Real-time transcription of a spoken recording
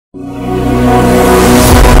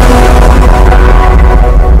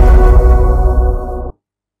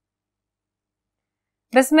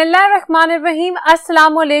बिस्मिल्लाहिर्रहमानिर्रहीम।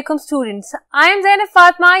 अस्सलाम वालेकुम students, I am Zainab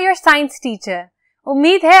Fatima, your science teacher.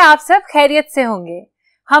 उम्मीद है आप सब खैरियत से होंगे।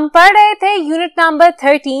 हम पढ़ रहे थे unit number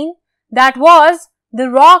 13 that was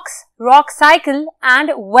the rocks, rock cycle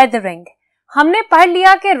and weathering. हमने पढ़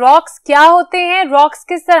लिया कि रॉक्स क्या होते हैं, रॉक्स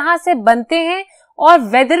किस तरह से बनते हैं और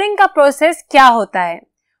वेदरिंग का प्रोसेस क्या होता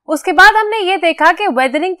है। उसके बाद हमने ये देखा कि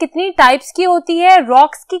वेदरिंग कितनी टाइप्स की होती है,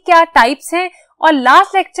 रॉक्स की क्या टाइप्स हैं, और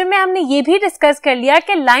लास्ट लेक्चर में हमने ये भी डिस्कस कर लिया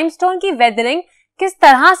कि लाइमस्टोन की वेदरिंग किस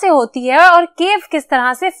तरह से होती है और केव किस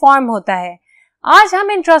तरह से फॉर्म होता है। आज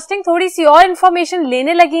हम इंटरेस्टिंग थोड़ी सी और इंफॉर्मेशन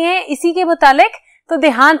लेने लगे हैं इसी के मुतालिक, तो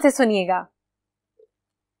ध्यान से सुनिएगा।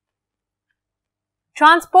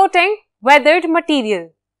 Transporting weathered material.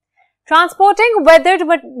 Transporting weathered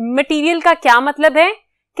material का क्या मतलब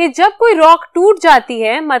है कि जब कोई रॉक टूट जाती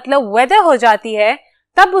है, मतलब वेदर हो जाती है,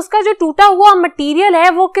 तब उसका जो टूटा हुआ मटेरियल है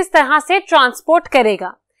वो किस तरह से ट्रांसपोर्ट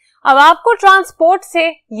करेगा। अब आपको ट्रांसपोर्ट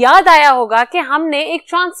से याद आया होगा कि हमने एक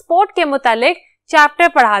ट्रांसपोर्ट के मुतालिक चैप्टर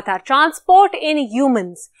पढ़ा था, ट्रांसपोर्ट इन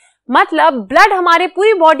ह्यूमंस। मतलब ब्लड हमारे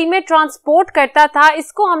पूरी बॉडी में ट्रांसपोर्ट करता था,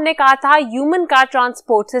 इसको हमने कहा था ह्यूमन का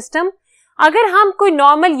ट्रांसपोर्ट सिस्टम। अगर हम कोई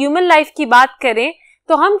नॉर्मल ह्यूमन लाइफ की बात करें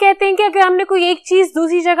तो हम कहते हैं कि अगर हमने कोई एक चीज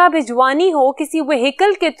दूसरी जगह भिजवानी हो किसी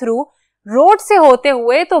व्हीकल के थ्रू, रोड से होते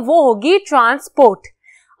हुए, तो वो होगी ट्रांसपोर्ट।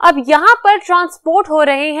 अब यहाँ पर ट्रांसपोर्ट हो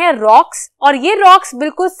रहे हैं रॉक्स, और ये रॉक्स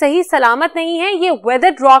बिल्कुल सही सलामत नहीं है, ये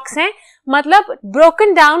वेदर्ड रॉक्स हैं, मतलब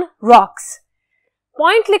ब्रोकन डाउन रॉक्स।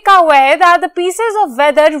 पॉइंट लिखा हुआ है that the pieces of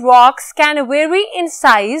weathered rocks can vary in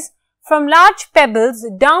size from large pebbles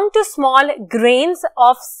down to small grains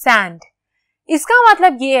of sand। इसका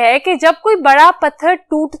मतलब ये है कि जब कोई बड़ा पत्थर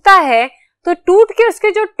टूटता है तो टूट के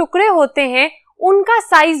उसके जो टुकड़े होते हैं उनका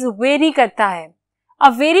साइज वेरी करता है।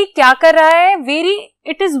 अब वेरी क्या कर रहा है? Very,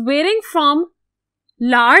 it is varying from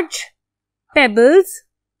large pebbles,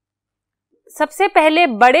 सबसे पहले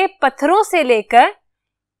बड़े पत्थरों से लेकर,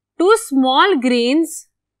 to small grains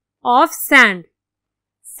of sand.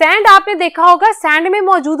 Sand आपने देखा होगा, सैंड में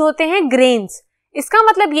मौजूद होते हैं ग्रेन्स। इसका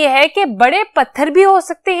मतलब ये है कि बड़े पत्थर भी हो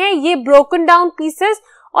सकते हैं ये ब्रोकन डाउन पीसेस,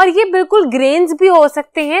 और ये बिल्कुल ग्रेन्स भी हो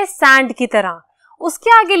सकते हैं सैंड की तरह।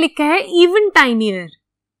 उसके आगे लिखा है इवन टाइनियर।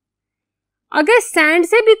 अगर सैंड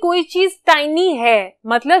से भी कोई चीज टाइनी है,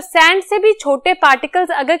 मतलब सैंड से भी छोटे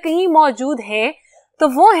पार्टिकल्स अगर कहीं मौजूद हैं, तो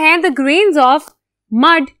वो हैं the grains of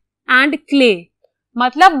mud and clay.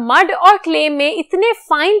 मतलब मड और क्ले में इतने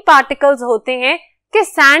फाइन पार्टिकल्स होते हैं कि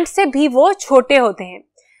सैंड से भी वो छोटे होते हैं।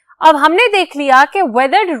 अब हमने देख लिया कि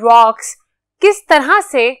वेदर्ड रॉक्स किस तरह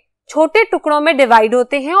से छोटे टुकड़ों में डिवाइड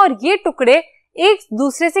होते हैं, और ये टुकड़े एक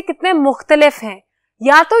दूसरे से कितने मुख्तलिफ हैं।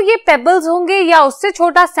 या तो ये पेबल्स होंगे, या उससे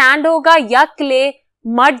छोटा सैंड होगा, या क्ले,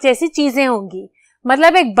 मड जैसी चीजें होंगी।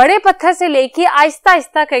 मतलब एक बड़े पत्थर से लेके आहिस्ता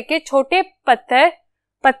आहिस्ता करके छोटे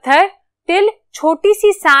पत्थर टिल छोटी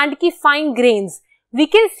सी सैंड की fine grains. We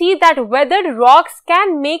can see that weathered rocks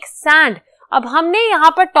can make sand. अब हमने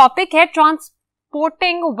यहाँ पर टॉपिक है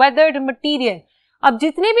ट्रांसपोर्टिंग वेदर्ड मटेरियल। अब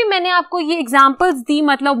जितने भी मैंने आपको ये एग्जांपल्स दी,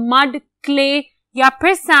 मतलब मड, क्ले, या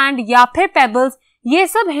फिर सैंड, या फिर पेबल्स, ये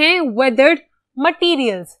सब हैं वेदर्ड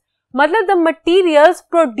materials। मतलब the materials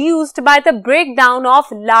produced by the breakdown of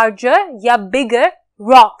larger या bigger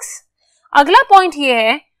rocks। अगला पॉइंट ये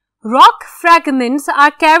है, rock fragments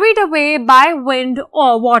are carried away by wind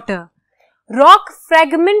or water। rock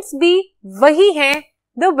fragments भी वही है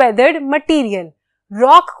the weathered material।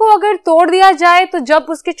 rock को अगर तोड़ दिया जाए तो जब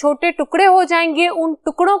उसके छोटे टुकड़े हो जाएंगे, उन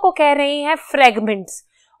टुकड़ों को कह रहे हैं fragments।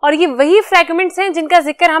 और ये वही fragments हैं जिनका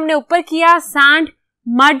जिक्र हमने ऊपर किया, sand,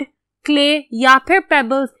 mud, क्ले, या फिर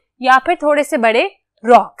पेबल्स, या फिर थोड़े से बड़े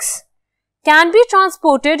rocks. Can be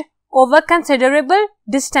transported over considerable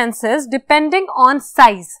distances depending on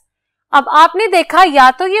size. अब आपने देखा,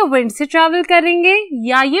 या तो ये विंड से ट्रैवल करेंगे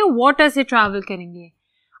या ये वाटर से ट्रैवल करेंगे।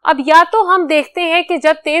 अब या तो हम देखते हैं कि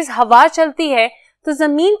जब तेज हवा चलती है तो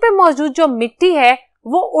जमीन पे मौजूद जो मिट्टी है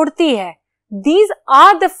वो उड़ती है। These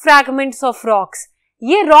are the fragments of rocks.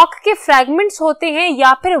 ये रॉक के फ्रैगमेंट्स होते हैं,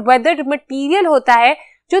 या फिर वेदर्ड मटेरियल होता है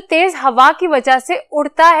जो तेज हवा की वजह से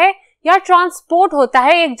उड़ता है या ट्रांसपोर्ट होता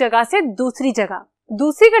है एक जगह से दूसरी जगह।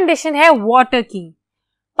 दूसरी कंडीशन है वाटर की।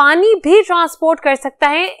 पानी भी ट्रांसपोर्ट कर सकता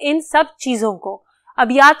है इन सब चीजों को।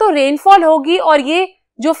 अब या तो रेनफॉल होगी और ये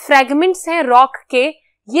जो फ्रैगमेंट्स हैं रॉक के,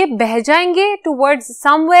 ये बह जाएंगे टुवर्ड्स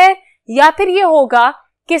समवेयर, या फिर ये होगा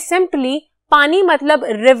कि सिंपली पानी, मतलब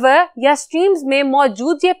रिवर या स्ट्रीम्स में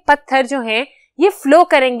मौजूद ये पत्थर जो हैं ये फ्लो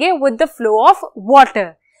करेंगे with the flow of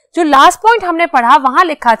water. जो लास्ट पॉइंट हमने पढ़ा वहां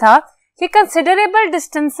लिखा था कि कंसिडरेबल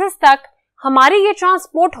डिस्टेंसेस तक हमारी ये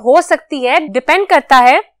ट्रांसपोर्ट हो सकती है, डिपेंड करता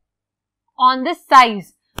है on the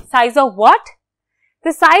size of what?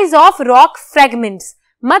 The size of rock fragments.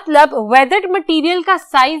 मतलब weathered material का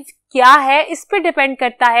साइज क्या है, इस पे डिपेंड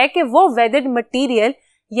करता है कि वो weathered material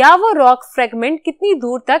या वो rock fragment कितनी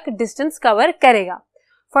दूर तक डिस्टेंस कवर करेगा.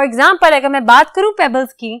 फॉर एग्जाम्पल अगर मैं बात करूं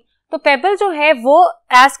पेबल्स की, तो पेबल जो है वो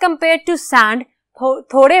एज कम्पेयर टू सैंड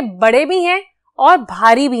थोड़े बड़े भी हैं और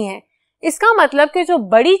भारी भी हैं. इसका मतलब कि जो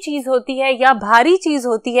बड़ी चीज होती है या भारी चीज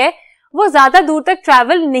होती है वो ज्यादा दूर तक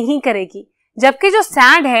ट्रैवल नहीं करेगी, जबकि जो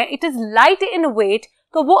सैंड है it is light in wait,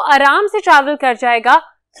 तो वो आराम से ट्रैवल कर जाएगा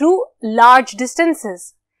थ्रू लार्ज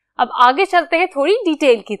डिस्टेंसेस. अब आगे चलते हैं थोड़ी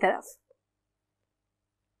डिटेल की तरफ.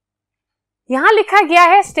 यहां लिखा गया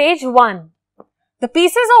है stage 1. The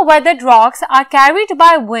pieces of weathered rocks are carried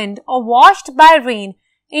by wind or washed by rain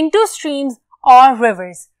into streams or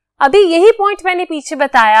rivers. अभी यही पॉइंट मैंने पीछे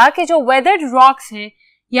बताया कि जो weathered rocks हैं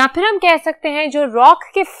या फिर हम कह सकते हैं जो रॉक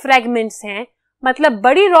के फ्रेगमेंट्स हैं, मतलब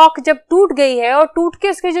बड़ी रॉक जब टूट गई है और टूट के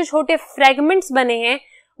उसके जो छोटे फ्रेगमेंट्स बने हैं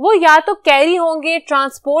वो या तो कैरी होंगे,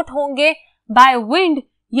 ट्रांसपोर्ट होंगे बाय विंड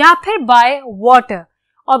या फिर बाय वाटर.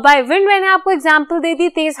 और बाय विंड मैंने आपको एग्जांपल दे दी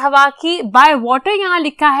तेज हवा की. बाय वाटर यहाँ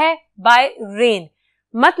लिखा है बाय रेन.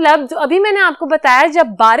 मतलब जो अभी मैंने आपको बताया जब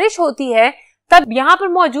बारिश होती है तब यहाँ पर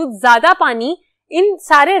मौजूद ज्यादा पानी इन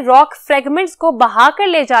सारे रॉक फ्रेगमेंट्स को बहा कर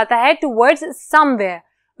ले जाता है towards somewhere.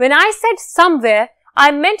 When I said somewhere,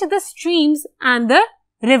 I meant the streams and the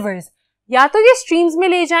rivers. या तो ये streams में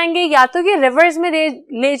ले जाएंगे या तो ये rivers में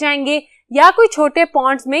ले जाएंगे या कोई छोटे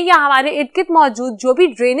ponds में या हमारे इर्द गिर्द मौजूद जो भी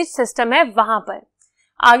ड्रेनेज सिस्टम है वहां पर.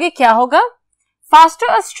 आगे क्या होगा?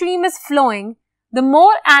 Faster a stream is flowing, the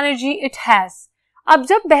more energy it has. अब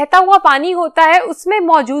जब बहता हुआ पानी होता है उसमें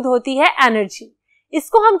मौजूद होती है एनर्जी.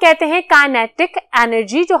 इसको हम कहते हैं काइनेटिक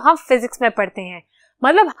एनर्जी, जो हम फिजिक्स में पढ़ते हैं.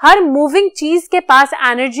 मतलब हर मूविंग चीज के पास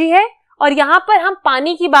एनर्जी है और यहाँ पर हम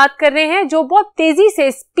पानी की बात कर रहे हैं जो बहुत तेजी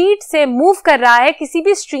से स्पीड से मूव कर रहा है किसी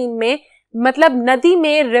भी स्ट्रीम में, मतलब नदी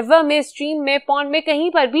में, रिवर में, स्ट्रीम में, पॉन्ड में, कहीं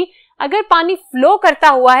पर भी अगर पानी फ्लो करता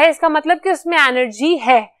हुआ है इसका मतलब कि उसमें एनर्जी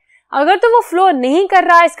है. अगर तो वो फ्लो नहीं कर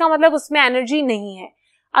रहा है इसका मतलब उसमें एनर्जी नहीं है.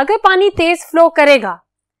 अगर पानी तेज फ्लो करेगा,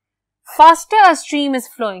 faster a stream is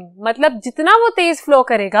flowing, मतलब जितना वो तेज फ्लो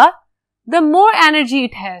करेगा the more energy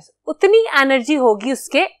it has, उतनी एनर्जी होगी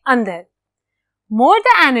उसके अंदर. मोर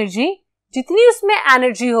द एनर्जी, जितनी उसमें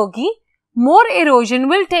एनर्जी होगी, मोर इरोजन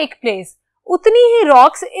विल टेक प्लेस, उतनी ही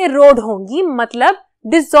रॉक्स इरोड होंगी, मतलब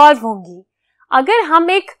डिसॉल्व होंगी. अगर हम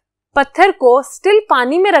एक पत्थर को स्टिल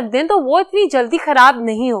पानी में रख दें तो वो इतनी जल्दी खराब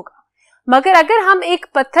नहीं होगा, मगर अगर हम एक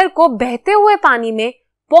पत्थर को बहते हुए पानी में,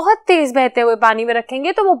 बहुत तेज बहते हुए पानी में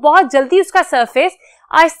रखेंगे तो वो बहुत जल्दी उसका सरफेस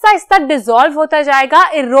आहिस्ता आहिस्ता डिसॉल्व होता जाएगा,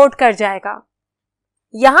 इरोड कर जाएगा.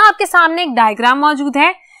 यहाँ आपके सामने एक डायग्राम मौजूद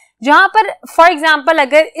है जहां पर फॉर एग्जांपल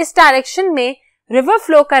अगर इस डायरेक्शन में रिवर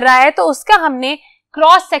फ्लो कर रहा है तो उसका हमने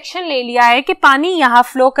क्रॉस सेक्शन ले लिया है कि पानी यहाँ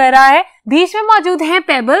फ्लो कर रहा है, बीच में मौजूद हैं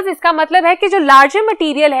पेबल्स. इसका मतलब है कि जो लार्जर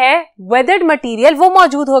मटेरियल है, वेदर्ड मटेरियल, वो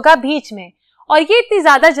मौजूद होगा बीच में और ये इतनी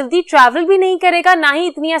ज्यादा जल्दी ट्रैवल भी नहीं करेगा, ना ही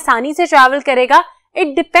इतनी आसानी से ट्रैवल करेगा.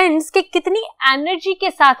 इट डिपेंड्स कि कितनी एनर्जी के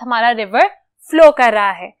साथ हमारा रिवर फ्लो कर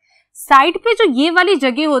रहा है. साइड पे जो ये वाली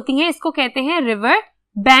जगह होती हैं इसको कहते हैं रिवर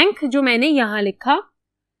बैंक, जो मैंने यहां लिखा,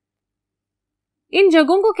 इन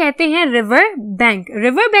जगहों को कहते हैं रिवर बैंक.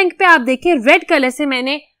 रिवर बैंक पे आप देखिए रेड कलर से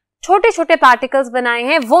मैंने छोटे छोटे पार्टिकल्स बनाए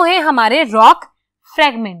हैं, वो हैं हमारे रॉक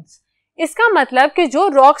फ्रेगमेंट्स. इसका मतलब कि जो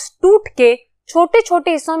रॉक्स टूट के छोटे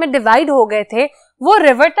छोटे हिस्सों में डिवाइड हो गए थे वो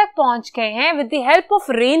रिवर तक पहुंच गए हैं. With the help of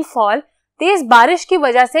rainfall, तेज बारिश की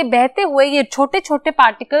वजह से बहते हुए ये छोटे छोटे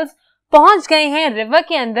पार्टिकल्स पहुंच गए हैं रिवर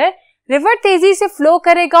के अंदर. रिवर तेजी से फ्लो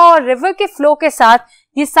करेगा और रिवर के फ्लो के साथ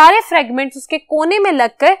ये सारे फ्रेगमेंट्स उसके कोने में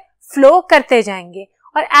लगकर फ्लो करते जाएंगे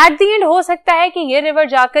और एट द एंड हो सकता है कि ये रिवर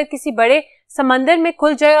जाकर किसी बड़े समंदर में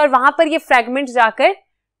खुल जाए और वहां पर ये फ्रेगमेंट्स जाकर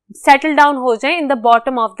सेटल डाउन हो जाए in the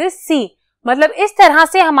bottom of the सी. मतलब इस तरह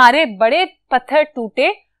से हमारे बड़े पत्थर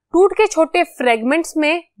टूट के छोटे फ्रेगमेंट्स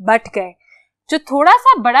में बट गए. जो थोड़ा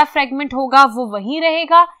सा बड़ा फ्रेगमेंट होगा वो वहीं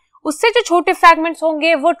रहेगा, उससे जो छोटे फ्रेगमेंट्स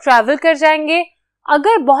होंगे वो ट्रैवल कर जाएंगे.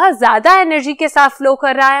 अगर बहुत ज्यादा एनर्जी के साथ फ्लो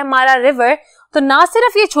कर रहा है हमारा रिवर तो ना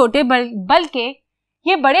सिर्फ ये छोटे बल्कि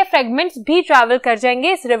ये बड़े फ्रेगमेंट्स भी ट्रैवल कर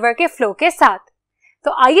जाएंगे इस रिवर के फ्लो के साथ.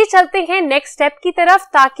 तो आइए चलते हैं नेक्स्ट स्टेप की तरफ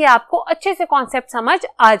ताकि आपको अच्छे से कॉन्सेप्ट समझ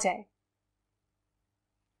आ जाए.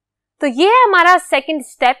 तो ये है हमारा सेकंड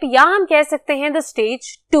स्टेप, या हम कह सकते हैं the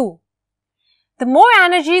stage 2. The more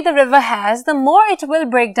energy the river has, the more it will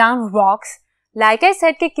break down rocks. Like I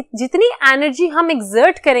said कि जितनी एनर्जी हम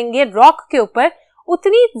एक्सर्ट करेंगे रॉक के ऊपर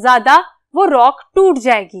उतनी ज्यादा वो रॉक टूट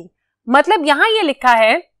जाएगी. मतलब यहाँ ये लिखा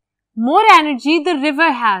है more energy the river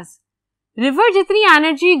has. River जितनी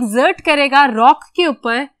एनर्जी एक्सर्ट करेगा रॉक के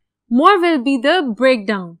ऊपर more will be the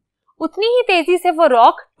breakdown. उतनी ही तेजी से वो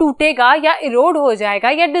रॉक टूटेगा या इरोड हो जाएगा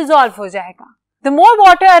या डिसॉल्व हो जाएगा। The more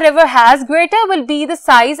water a river has, greater will be the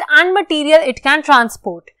size and material it can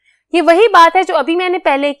transport. ये वही बात है जो अभी मैंने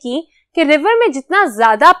पहले की कि रिवर में जितना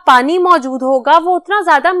ज्यादा पानी मौजूद होगा वो उतना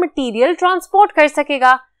ज्यादा मटेरियल ट्रांसपोर्ट कर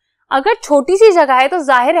सकेगा। अगर छोटी सी जगह है तो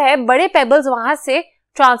जाहिर है बड़े पेबल्स वहां से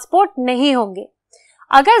ट्रांसपोर्ट नहीं होंगे।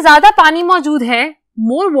 अगर ज्यादा पानी मौजूद है,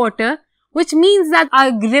 more water, which means that a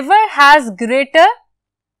river has greater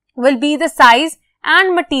will be the size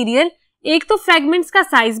and material. एक तो फ्रेगमेंट्स का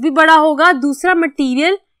साइज भी बड़ा होगा, दूसरा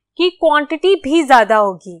मटेरियल की क्वांटिटी भी ज्यादा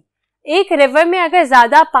होगी। एक रिवर में अगर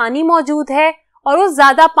ज्यादा पानी मौजूद है और उस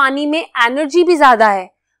ज्यादा पानी में एनर्जी भी ज्यादा है,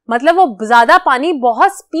 मतलब वो ज्यादा पानी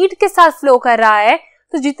बहुत स्पीड के साथ फ्लो कर रहा है,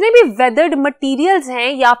 तो जितने भी वेदर्ड मटेरियल्स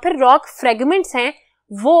हैं या फिर रॉक फ्रेगमेंट्स हैं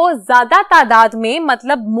वो ज्यादा तादाद में,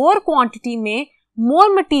 मतलब मोर क्वांटिटी में,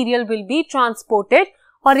 मोर मटेरियल विल बी ट्रांसपोर्टेड।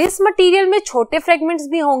 और इस मटेरियल में छोटे फ्रेगमेंट्स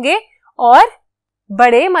भी होंगे और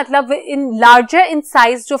बड़े, मतलब इन लार्जर इन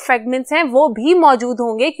साइज जो फ्रेगमेंट्स हैं वो भी मौजूद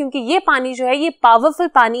होंगे, क्योंकि ये पानी जो है ये पावरफुल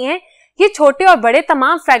पानी है, ये छोटे और बड़े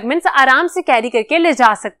तमाम फ्रेगमेंट्स आराम से कैरी करके ले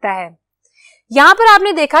जा सकता है। यहाँ पर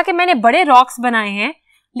आपने देखा कि मैंने बड़े रॉक्स बनाए हैं,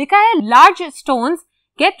 लिखा है large stones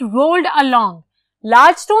gate rolled along.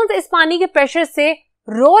 Large stones इस पानी के प्रेशर से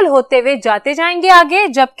रोल होते हुए जाते जाएंगे आगे,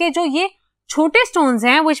 जबकि जो ये छोटे स्टोन्स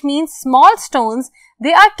हैं, which means small stones,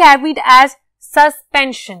 they are carried as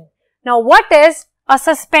suspension. Now what is a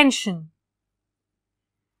suspension?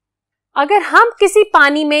 अगर हम किसी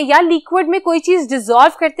पानी में या लिक्विड में कोई चीज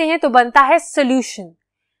डिसॉल्व करते हैं तो बनता है सोल्यूशन।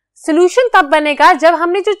 सोल्यूशन तब बनेगा जब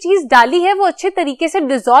हमने जो चीज डाली है वो अच्छे तरीके से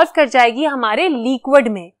डिसॉल्व कर जाएगी हमारे लिक्विड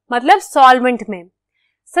में, मतलब सॉल्वेंट में।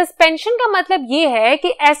 सस्पेंशन का मतलब ये है कि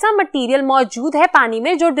ऐसा मटेरियल मौजूद है पानी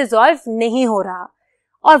में जो डिसॉल्व नहीं हो रहा,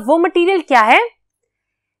 और वो मटेरियल क्या है?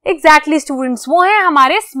 एग्जैक्टली स्टूडेंट्स, वो है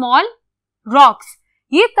हमारे स्मॉल रॉक्स।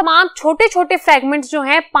 ये तमाम छोटे छोटे फ्रेगमेंट्स जो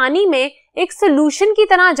हैं पानी में एक सोल्यूशन की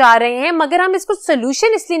तरह जा रहे हैं, मगर हम इसको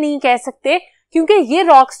सोल्यूशन इसलिए नहीं कह सकते क्योंकि ये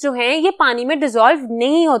रॉक्स जो हैं ये पानी में डिसॉल्व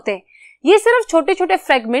नहीं होते। ये सिर्फ छोटे छोटे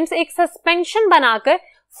फ्रेगमेंट्स एक सस्पेंशन बनाकर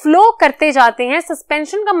फ्लो करते जाते हैं।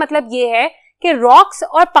 सस्पेंशन का मतलब ये है कि रॉक्स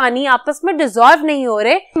और पानी आपस में डिसॉल्व नहीं हो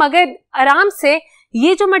रहे, मगर आराम से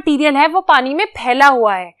ये जो मटेरियल है वो पानी में फैला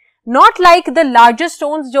हुआ है। Not like the larger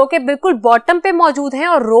stones जो कि बिल्कुल बॉटम पे मौजूद हैं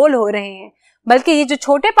और रोल हो रहे हैं, बल्कि ये जो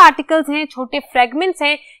छोटे पार्टिकल्स हैं, छोटे फ्रेगमेंट्स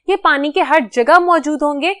हैं, ये पानी के हर जगह मौजूद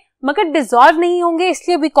होंगे मगर डिसॉल्व नहीं होंगे,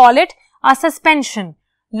 इसलिए we call it a suspension.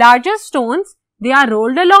 Larger stones they are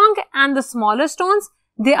rolled along and the smaller stones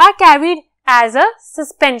they are carried as a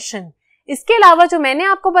suspension. इसके अलावा जो मैंने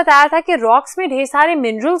आपको बताया था कि रॉक्स में ढेर सारे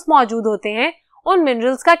मिनरल्स मौजूद होते हैं, उन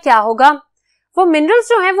मिनरल्स का क्या होगा? वो मिनरल्स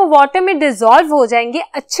जो हैं वो वाटर में डिसॉल्व हो जाएंगे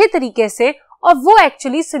अच्छे तरीके से और वो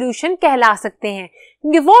एक्चुअली सोल्यूशन कहला सकते हैं,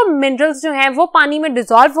 क्योंकि वो मिनरल्स जो हैं वो पानी में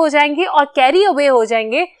डिसॉल्व हो जाएंगे और कैरी अवे हो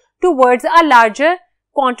जाएंगे towards a larger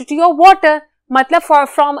quantity of water. मतलब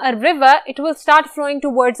from a river it will start flowing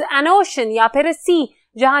towards an ocean या फिर अ सी,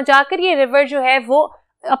 जहां जाकर ये रिवर जो है वो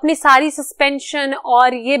अपनी सारी सस्पेंशन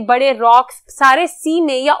और ये बड़े रॉक्स सारे सी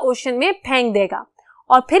में या ओशन में फेंक देगा,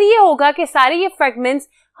 और फिर ये होगा कि सारे ये फ्रेगमेंट्स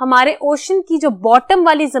हमारे ओशन की जो बॉटम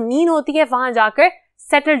वाली जमीन होती है वहां जाकर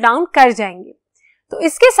सेटल डाउन कर जाएंगे। तो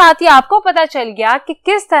इसके साथ ही आपको पता चल गया कि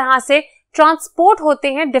किस तरह से ट्रांसपोर्ट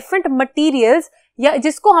होते हैं डिफरेंट मटेरियल्स, या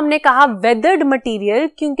जिसको हमने कहा वेदर्ड मटेरियल,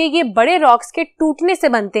 क्योंकि ये बड़े रॉक्स के टूटने से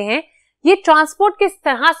बनते हैं। ये ट्रांसपोर्ट किस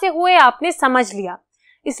तरह से हुए आपने समझ लिया।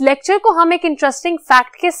 इस लेक्चर को हम एक इंटरेस्टिंग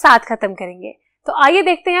फैक्ट के साथ खत्म करेंगे, तो आइए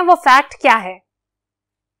देखते हैं वो फैक्ट क्या है।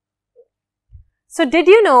 So did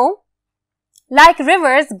you know, like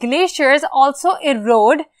reverse, glaciers also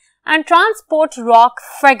Erode and transport rock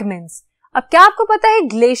fragments. अब क्या आपको पता है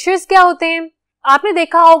ग्लेशियर्स क्या होते हैं? आपने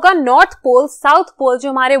देखा होगा नॉर्थ पोल, साउथ पोल, जो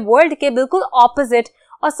हमारे वर्ल्ड के बिल्कुल ऑपोजिट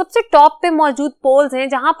और सबसे टॉप पे मौजूद पोल्स हैं,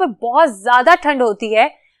 जहां पर बहुत ज्यादा ठंड होती है,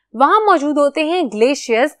 वहां मौजूद होते हैं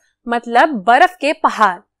ग्लेशियर्स, मतलब बर्फ के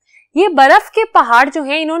पहाड़। ये बर्फ के पहाड़ जो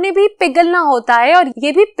हैं इन्होंने भी पिघलना होता है और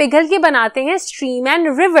ये भी पिघल के बनाते हैं स्ट्रीम एंड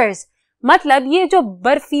रिवर्स। मतलब ये जो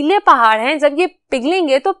बर्फीले पहाड़ हैं जब ये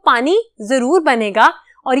पिघलेंगे तो पानी जरूर बनेगा,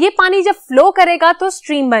 और ये पानी जब फ्लो करेगा तो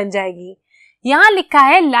स्ट्रीम बन जाएगी। यहाँ लिखा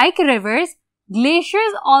है like reverse,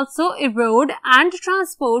 glaciers also Erode and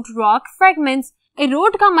transport rock fragments.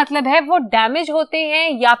 Erode का मतलब है वो डैमेज होते हैं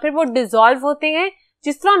या फिर वो डिसॉल्व होते हैं,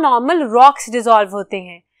 जिस तरह नॉर्मल रॉक्स डिसॉल्व होते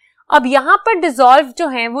हैं। अब यहाँ पर डिसॉल्व जो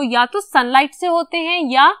हैं वो या तो सनलाइट से होते हैं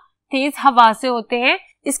या तेज हवा से होते हैं।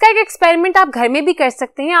 इसका एक एक्सपेरिमेंट आप घर में भी कर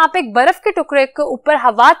सकते हैं। आप एक बर्फ के टुकड़े के ऊपर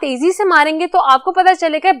हवा तेजी से मारेंगे तो आपको पता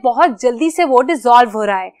चलेगा बहुत जल्दी से वो डिसॉल्व हो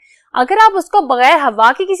रहा है। अगर आप उसको बगैर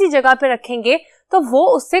हवा की किसी जगह पे रखेंगे तो वो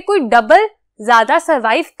उससे कोई डबल ज्यादा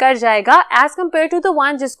सर्वाइव कर जाएगा as compare to the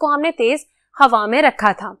one जिसको हमने तेज हवा में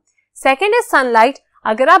रखा था। Second is sunlight.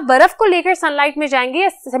 अगर आप बर्फ को लेकर सनलाइट में जाएंगे या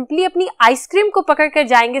सिंपली अपनी आइसक्रीम को पकड़ कर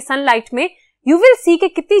जाएंगे सनलाइट में, यू विल सी कि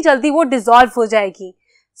कितनी जल्दी वो डिसॉल्व हो जाएगी।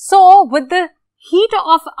 So with the heat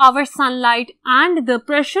of our sunlight and the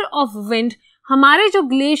pressure of wind, हमारे जो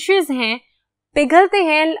ग्लेशियर्स हैं पिघलते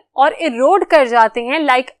हैं और इरोड कर जाते हैं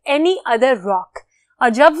लाइक एनी अदर रॉक। और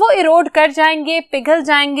जब वो इरोड कर जाएंगे, पिघल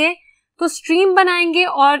जाएंगे, तो स्ट्रीम बनाएंगे।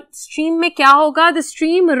 और स्ट्रीम में क्या होगा? The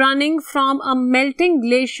stream running from a melting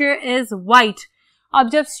glacier is white. अब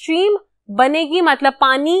जब स्ट्रीम बनेगी मतलब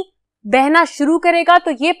पानी बहना शुरू करेगा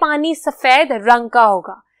तो ये पानी सफेद रंग का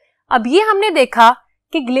होगा। अब ये हमने देखा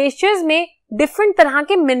कि ग्लेशियर्स में डिफरेंट तरह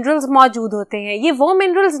के मिनरल्स मौजूद होते हैं। ये वो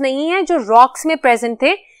मिनरल्स नहीं है जो रॉक्स में प्रेजेंट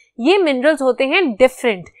थे, ये मिनरल्स होते हैं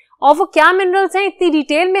डिफरेंट। और वो क्या मिनरल्स हैं इतनी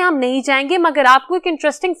डिटेल में हम नहीं जाएंगे, मगर आपको एक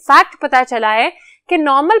इंटरेस्टिंग फैक्ट पता चला है कि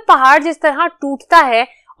नॉर्मल पहाड़ जिस तरह टूटता है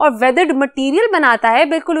और वेदर्ड मटेरियल बनाता है,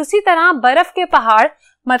 बिल्कुल उसी तरह बर्फ के पहाड़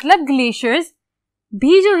मतलब ग्लेशियर्स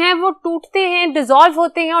भी जो हैं वो टूटते हैं, डिसॉल्व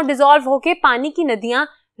होते हैं और डिसॉल्व होके पानी की नदियां,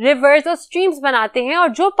 रिवर्स और स्ट्रीम्स बनाते हैं। और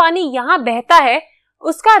जो पानी यहाँ बहता है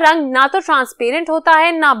उसका रंग ना तो ट्रांसपेरेंट होता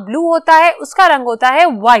है ना ब्लू होता है, उसका रंग होता है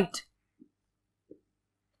व्हाइट।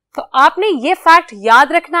 तो आपने ये फैक्ट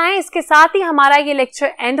याद रखना है। इसके साथ ही हमारा ये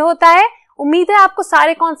लेक्चर एंड होता है। उम्मीद है आपको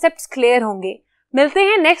सारे कॉन्सेप्ट्स क्लियर होंगे। मिलते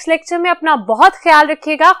हैं नेक्स्ट लेक्चर में। अपना बहुत ख्याल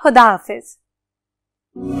रखिएगा। खुदा हाफिज।